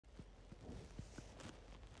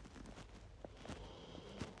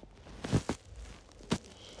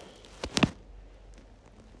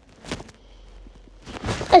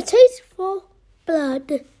for blood.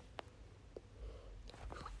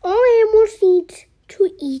 All animals need to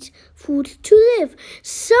eat food to live.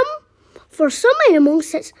 For some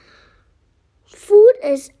animals, food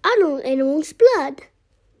is other animals' blood.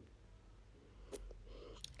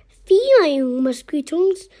 Female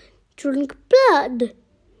mosquitoes drink blood.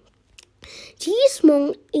 These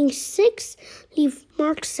small insects leave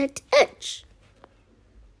marks at edge.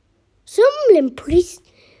 Some lampreys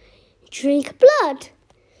drink blood.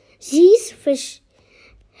 These fish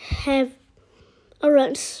have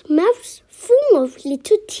around mouths full of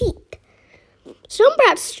little teeth. Some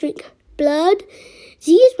bats drink blood.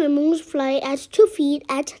 These mammals fly out to feed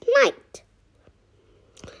at night.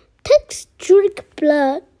 Ticks drink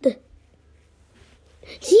blood.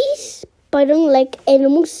 These spider-like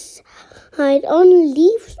animals hide on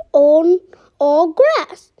leaves or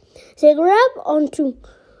grass. They grab onto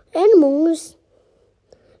animals.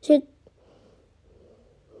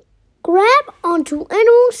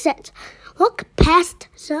 That walk past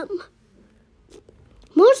them.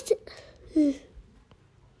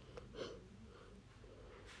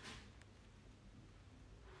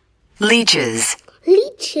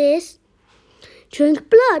 Leeches drink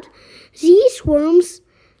blood. These worms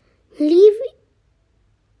live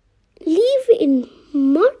in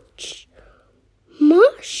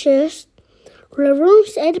marshes,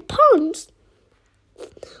 rivers, and ponds.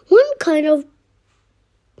 One kind of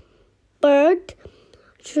bird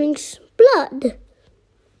drinks blood.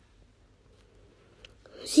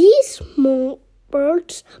 These small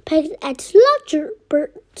birds peck at larger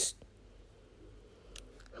birds.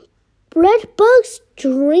 Red bugs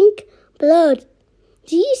drink blood.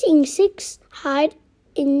 These insects hide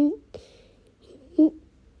in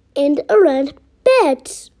and around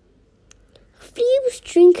beds. Fleas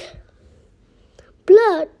drink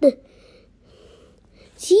blood.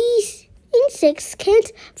 These insects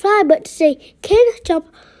can't fly, but they can jump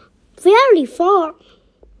very far.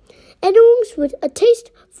 Animals with a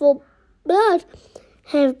taste for blood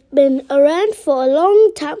have been around for a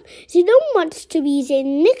long time. They don't want to be the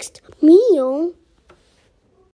next meal.